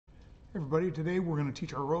Hey everybody, today we're going to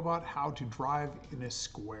teach our robot how to drive in a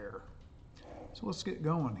square. So let's get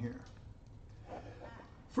going here.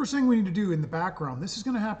 First thing we need to do in the background, this is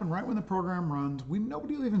going to happen right when the program runs.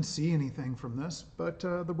 Nobody will even see anything from this, but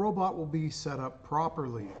the robot will be set up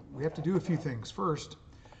properly. We have to do a few things. First,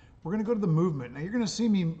 we're going to go to the movement. Now you're going to see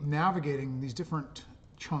me navigating these different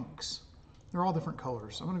chunks. They're all different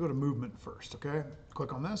colors. I'm going to go to movement first, okay?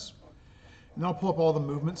 Click on this, and I'll pull up all the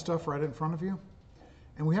movement stuff right in front of you.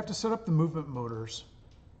 And we have to set up the movement motors.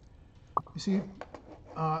 You see,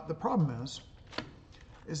 the problem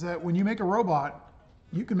is that when you make a robot,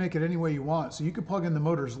 you can make it any way you want. So you can plug in the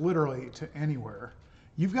motors literally to anywhere.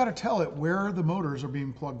 You've got to tell it where the motors are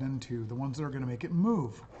being plugged into, the ones that are going to make it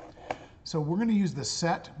move. So we're going to use the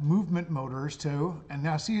set movement motors to, and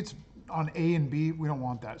now see it's on A and B. We don't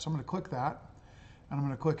want that. So I'm going to click that, and I'm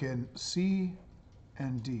going to click in C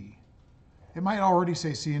and D. It might already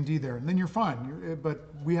say C and D there, and then you're fine, but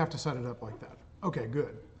we have to set it up like that. Okay,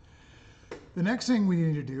 good. The next thing we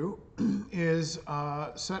need to do is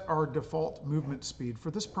set our default movement speed.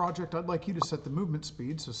 For this project, I'd like you to set the movement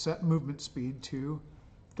speed, so set movement speed to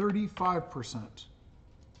 35%.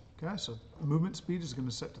 Okay, so movement speed is going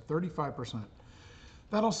to set to 35%.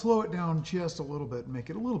 That'll slow it down just a little bit and make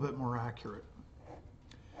it a little bit more accurate.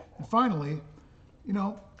 And finally, you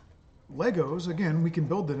know, Legos, again, we can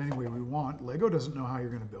build it any way we want. Lego doesn't know how you're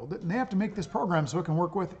going to build it, and they have to make this program so it can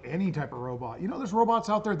work with any type of robot. You know, there's robots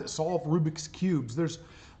out there that solve Rubik's Cubes. There's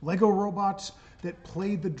Lego robots that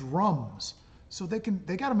play the drums. So they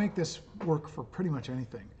got to make this work for pretty much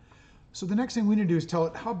anything. So the next thing we need to do is tell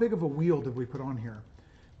it how big of a wheel did we put on here.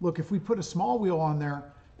 Look, if we put a small wheel on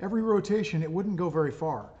there, every rotation, it wouldn't go very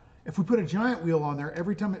far. If we put a giant wheel on there,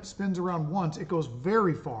 every time it spins around once, it goes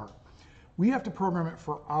very far. We have to program it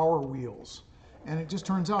for our wheels, and it just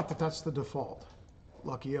turns out that that's the default.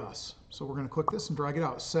 Lucky us. So we're going to click this and drag it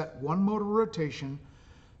out. Set one motor rotation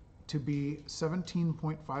to be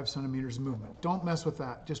 17.5 centimeters of movement. Don't mess with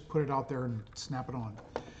that. Just put it out there and snap it on.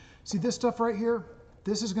 See this stuff right here?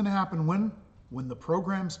 This is going to happen when the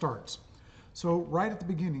program starts. So right at the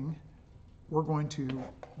beginning, we're going to,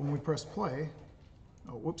 when we press play,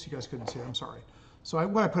 oh, whoops, you guys couldn't see it, I'm sorry. So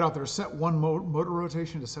what I put out there is set one motor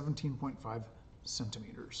rotation to 17.5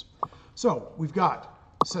 centimeters. So we've got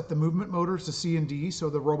set the movement motors to C and D so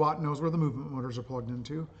the robot knows where the movement motors are plugged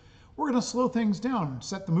into. We're going to slow things down,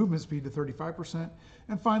 set the movement speed to 35%.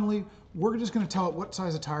 And finally, we're just going to tell it what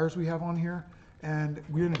size of tires we have on here. And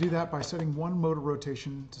we're going to do that by setting one motor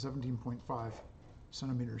rotation to 17.5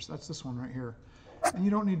 centimeters. That's this one right here. And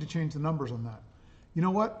you don't need to change the numbers on that. You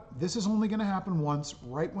know what? This is only going to happen once,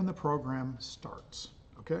 right when the program starts,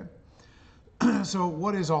 okay? So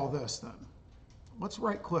what is all this then? Let's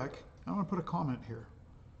right-click. I'm going to put a comment here.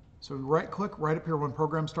 So right-click right up here when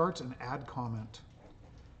program starts and add comment.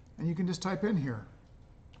 And you can just type in here,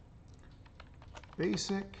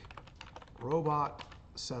 basic robot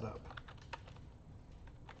setup.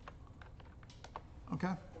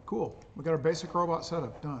 Okay, cool. We got our basic robot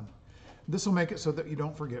setup done. This will make it so that you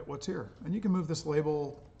don't forget what's here. And you can move this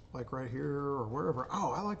label like right here or wherever.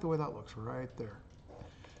 Oh, I like the way that looks right there.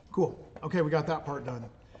 Cool. Okay, we got that part done.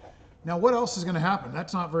 Now what else is going to happen?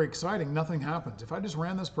 That's not very exciting. Nothing happens. If I just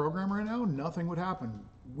ran this program right now, nothing would happen.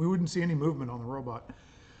 We wouldn't see any movement on the robot.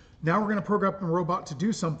 Now we're going to program the robot to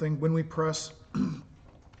do something when we press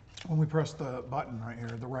the button right here,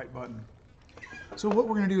 the right button. So what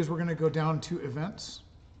we're going to do is we're going to go down to events.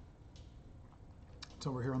 It's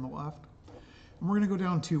over here on the left. And we're going to go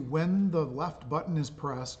down to when the left button is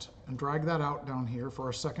pressed and drag that out down here for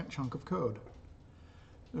our second chunk of code.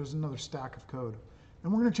 There's another stack of code.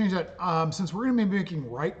 And we're going to change that. Since we're going to be making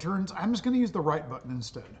right turns, I'm just going to use the right button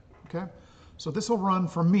instead. Okay? So this will run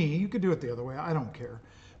for me. You could do it the other way. I don't care.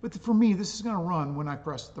 But for me, this is going to run when I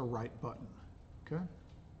press the right button. Okay?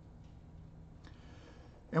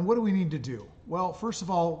 And what do we need to do? Well, first of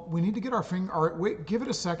all, we need to get our finger, give it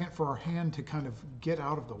a second for our hand to kind of get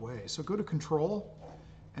out of the way. So go to Control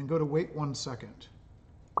and go to wait 1 second.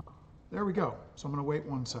 There we go. So I'm going to wait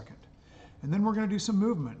 1 second. And then we're going to do some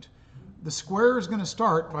movement. The square is going to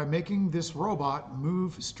start by making this robot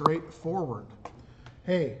move straight forward.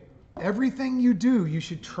 Hey, everything you do, you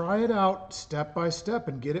should try it out step by step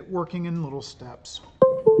and get it working in little steps.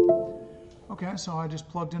 Okay, so I just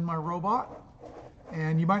plugged in my robot.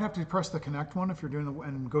 And you might have to press the connect one if you're doing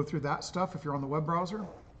and go through that stuff if you're on the web browser.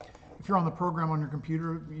 If you're on the program on your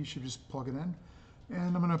computer, you should just plug it in.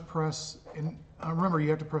 And I'm going to press, remember you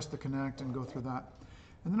have to press the connect and go through that.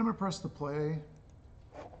 And then I'm going to press the play.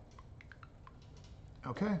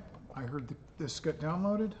 Okay, I heard this get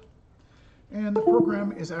downloaded. And the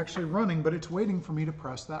program is actually running, but it's waiting for me to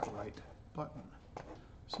press that right button.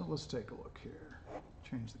 So let's take a look here.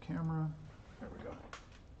 Change the camera. There we go.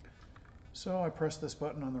 So I press this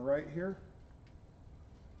button on the right here.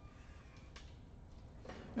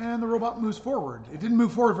 And the robot moves forward. It didn't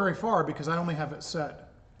move forward very far because I only have it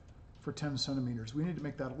set for 10 centimeters. We need to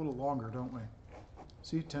make that a little longer, don't we?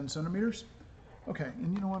 See, 10 centimeters? Okay,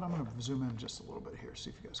 and you know what? I'm going to zoom in just a little bit here, see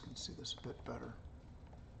if you guys can see this a bit better.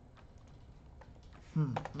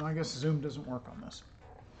 No, I guess zoom doesn't work on this.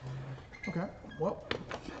 Okay, well,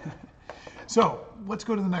 so let's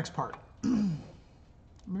go to the next part.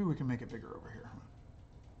 Maybe we can make it bigger over here.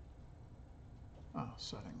 Oh,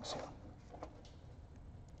 settings, yeah.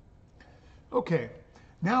 Okay,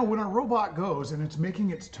 now when our robot goes and it's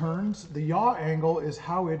making its turns, the yaw angle is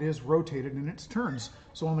how it is rotated in its turns.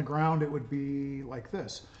 So on the ground it would be like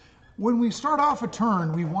this. When we start off a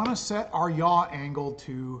turn, we want to set our yaw angle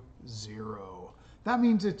to 0. That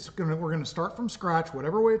means we're going to start from scratch,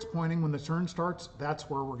 whatever way it's pointing. When the turn starts,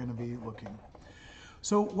 that's where we're going to be looking.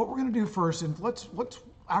 So what we're going to do first, and let's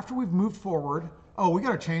after we've moved forward, oh, we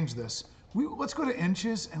got to change this. Let's go to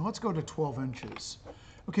inches and let's go to 12 inches.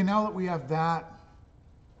 Okay, now that we have that,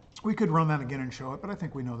 we could run that again and show it, but I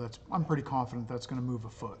think we know I'm pretty confident that's going to move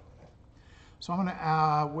a foot. So I'm going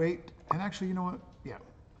to wait, and actually, you know what? Yeah,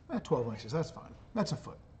 12 inches, that's fine. That's a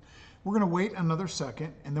foot. We're going to wait another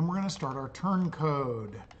second, and then we're going to start our turn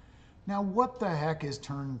code. Now, what the heck is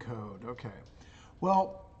turn code? Okay,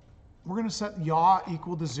 well, we're going to set yaw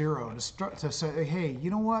equal to 0 to say, hey, you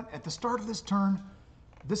know what? At the start of this turn,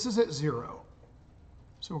 this is at 0.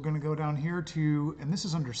 So we're going to go down here to, and this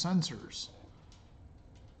is under sensors.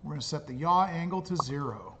 We're going to set the yaw angle to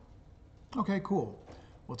 0. Okay, cool.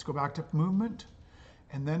 Let's go back to movement,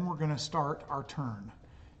 and then we're going to start our turn.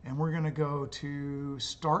 And we're going to go to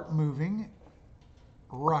start moving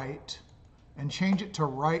right and change it to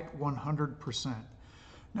right 100%.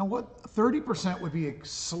 Now what 30% would be a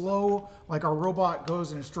slow, like our robot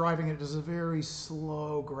goes and it's driving, it does a very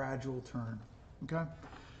slow gradual turn. Okay?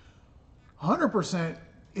 100%,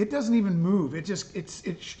 it doesn't even move. It just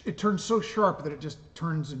it turns so sharp that it just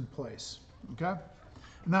turns in place. Okay?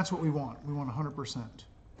 And that's what we want. We want 100%.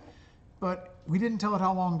 But we didn't tell it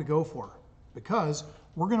how long to go for, because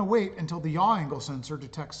we're going to wait until the yaw angle sensor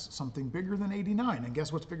detects something bigger than 89. And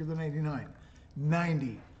guess what's bigger than 89?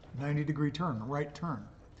 90 degree turn, right turn.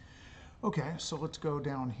 Okay, so let's go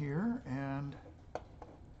down here and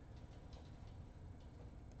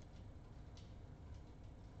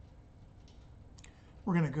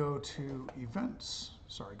we're going to go to events.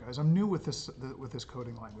 Sorry guys, I'm new with this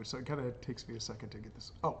coding language, so it kind of takes me a second to get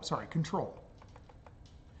this. Oh, sorry, control.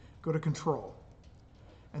 Go to control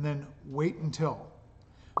and then wait until.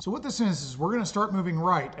 So what this is we're going to start moving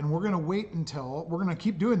right, and we're going to wait until, we're going to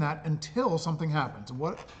keep doing that until something happens. And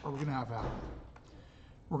what are we going to have happen?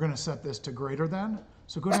 We're going to set this to greater than.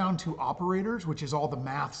 So go down to operators, which is all the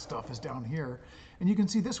math stuff is down here. And you can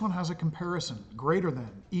see this one has a comparison, greater than,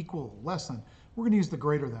 equal, less than. We're going to use the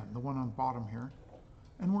greater than, the one on the bottom here.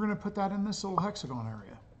 And we're going to put that in this little hexagon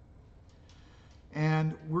area.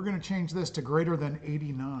 And we're going to change this to greater than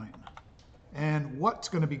 89. And what's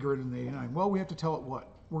going to be greater than 89? Well, we have to tell it what.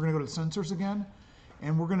 We're going to go to sensors again,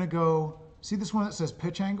 and we're going to go, see this one that says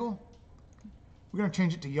pitch angle? We're going to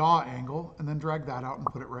change it to yaw angle, and then drag that out and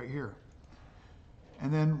put it right here.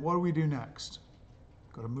 And then what do we do next?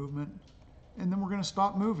 Go to movement, and then we're going to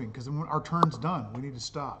stop moving, because then when our turn's done, we need to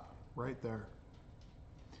stop right there.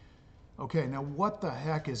 Okay, now what the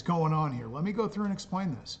heck is going on here? Let me go through and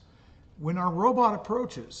explain this. When our robot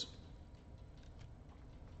approaches,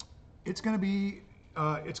 it's going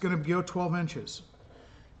to go 12 inches.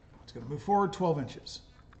 It's going to move forward 12 inches.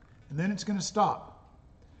 And then it's going to stop.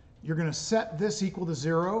 You're going to set this equal to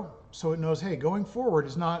 0, so it knows, hey, going forward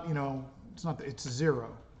is not, it's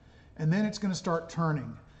 0. And then it's going to start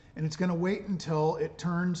turning. And it's going to wait until it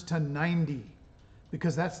turns to 90,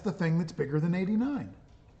 because that's the thing that's bigger than 89.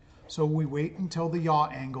 So we wait until the yaw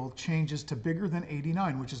angle changes to bigger than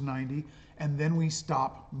 89, which is 90, and then we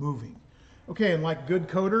stop moving. Okay, and like good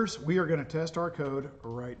coders, we are going to test our code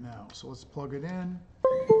right now. So let's plug it in.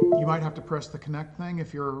 You might have to press the connect thing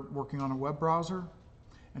if you're working on a web browser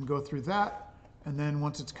and go through that. And then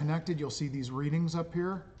once it's connected, you'll see these readings up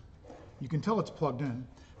here. You can tell it's plugged in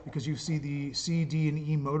because you see the C, D, and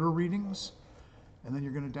E motor readings. And then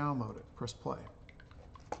you're going to download it. Press play.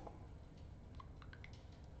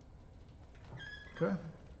 Okay.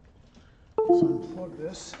 So unplug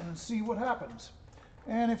this and see what happens.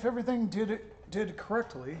 And if everything did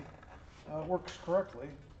correctly, works correctly,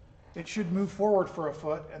 it should move forward for a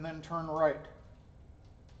foot and then turn right.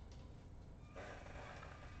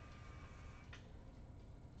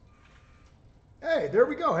 Hey, there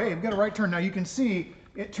we go. Hey, we've got a right turn. Now you can see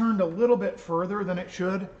It turned a little bit further than it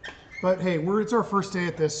should, but hey, it's our first day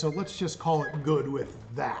at this, so let's just call it good with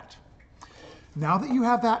that. Now that you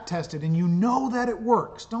have that tested and you know that it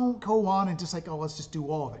works, don't go on and just like, oh, let's just do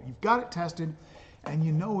all of it. You've got it tested and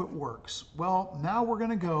you know it works. Well, now we're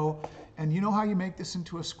gonna go, and you know how you make this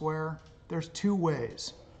into a square? There's two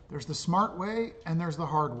ways. There's the smart way and there's the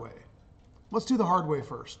hard way. Let's do the hard way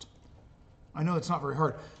first. I know it's not very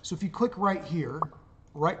hard. So if you click right here,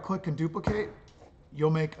 right click and duplicate, you'll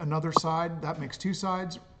make another side. That makes two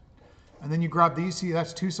sides. And then you grab these, see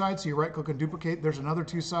that's two sides, so you right click and duplicate, there's another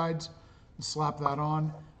two sides, and slap that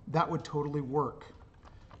on. That would totally work.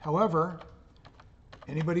 However,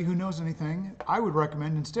 anybody who knows anything, I would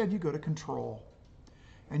recommend instead you go to Control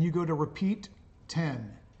and you go to Repeat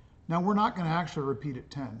 10. Now we're not going to actually repeat it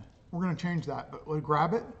 10. We're going to change that, but we'll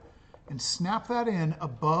grab it and snap that in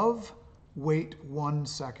above, wait 1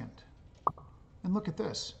 second. And look at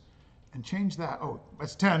this. And change that. Oh,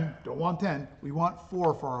 that's 10. Don't want 10. We want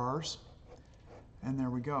 4 for ours. And there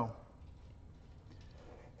we go.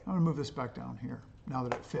 I'm going to move this back down here now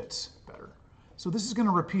that it fits better. So this is going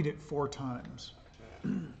to repeat it 4 times.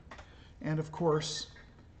 And of course,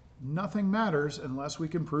 nothing matters unless we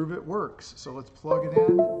can prove it works. So let's plug it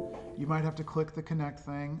in. You might have to click the connect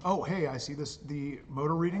thing. Oh, hey, I see this. The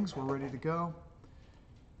motor readings. We're ready to go.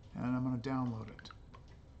 And I'm going to download it.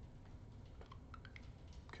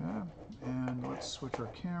 Okay, and let's switch our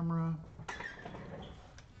camera.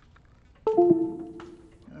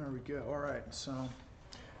 There we go. All right, so,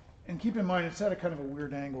 and keep in mind it's at a kind of a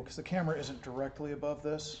weird angle because the camera isn't directly above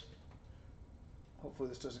this. Hopefully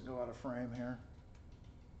this doesn't go out of frame here.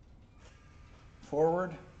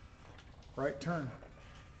 Forward, right turn.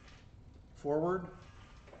 Forward,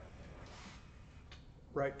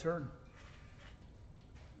 right turn.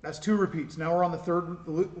 That's 2 repeats. Now we're on the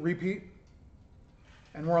 3rd repeat.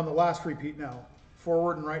 And we're on the last repeat now.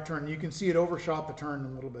 Forward and right turn. You can see it overshot the turn a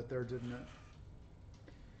little bit there, didn't it?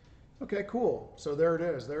 Okay, cool. So there it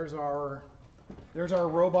is. There's our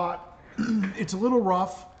robot. It's a little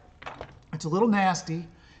rough. It's a little nasty.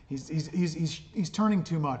 He's turning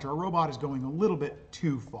too much. Our robot is going a little bit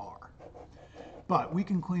too far. But we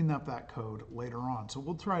can clean up that code later on. So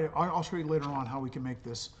we'll try to, I'll show you later on how we can make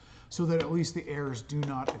this so that at least the errors do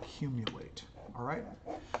not accumulate. All right.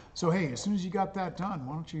 So hey, as soon as you got that done,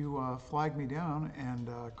 why don't you flag me down and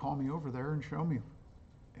call me over there and show me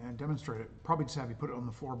and demonstrate it. Probably just have you put it on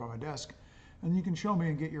the floor by my desk, and you can show me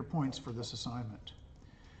and get your points for this assignment.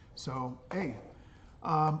 So hey,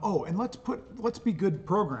 oh, and let's be good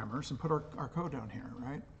programmers and put our code down here,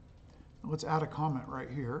 right? Let's add a comment right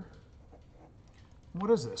here. What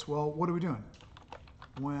is this? Well, what are we doing?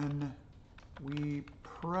 When we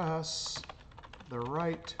press the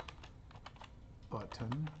right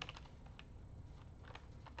button,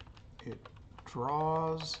 it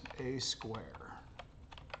draws a square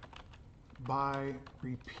by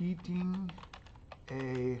repeating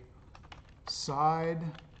a side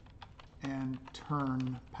and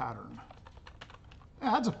turn pattern.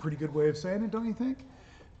 That's a pretty good way of saying it, don't you think?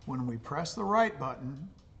 When we press the right button,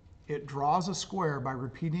 it draws a square by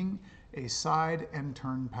repeating a side and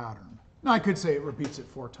turn pattern. Now I could say it repeats it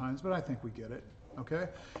 4 times, but I think we get it. Okay,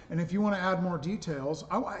 and if you want to add more details,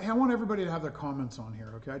 I want everybody to have their comments on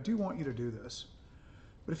here, okay? I do want you to do this.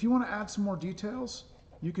 But if you want to add some more details,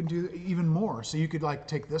 you can do even more. So you could like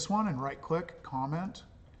take this one and right click, comment,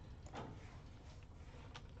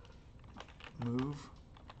 move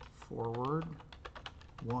forward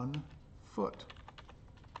 1 foot.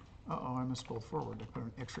 Uh-oh, I misspelled forward. I put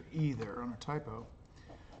an extra E there on a typo.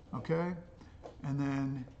 Okay, and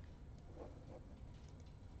then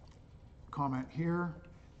comment here,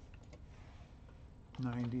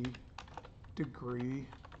 90-degree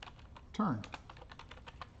turn.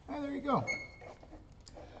 There you go.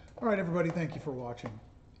 All right, everybody, thank you for watching.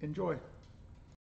 Enjoy.